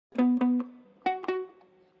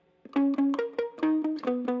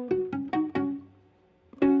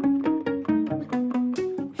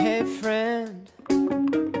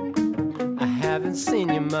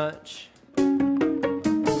much.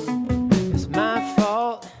 It's my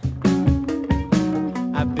fault,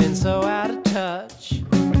 I've been so out of touch.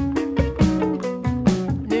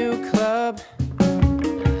 New club,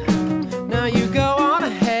 now you go on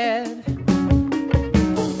ahead.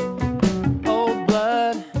 Old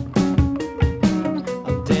blood,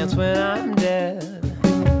 I'll dance when I'm dead.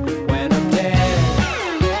 When I'm dead,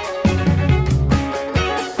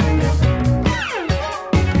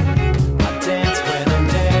 I'll dance when I'm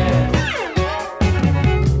dead.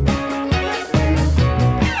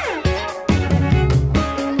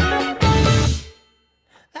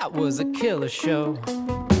 That was a killer show.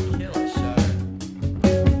 Killer show.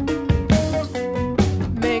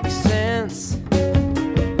 Makes sense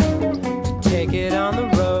to take it on the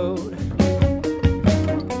road.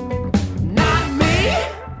 Not me.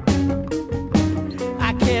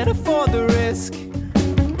 I can't afford the risk.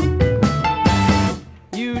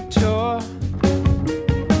 You tour,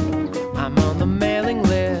 I'm on the mailing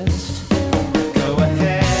list. Go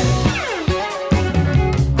ahead.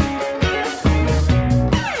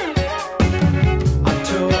 I'll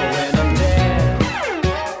tour when I'm dead.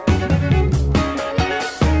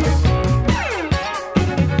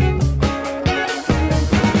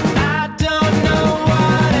 I don't know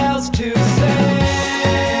what else to say.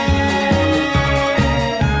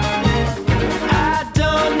 I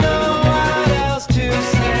don't know what else to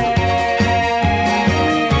say.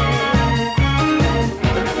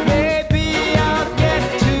 Maybe I'll get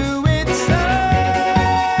to it someday.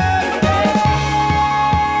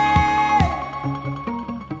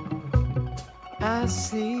 I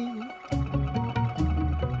see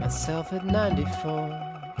myself at 94.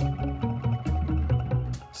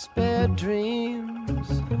 Spare dreams,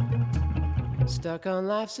 stuck on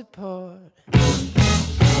life support.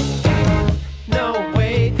 No way.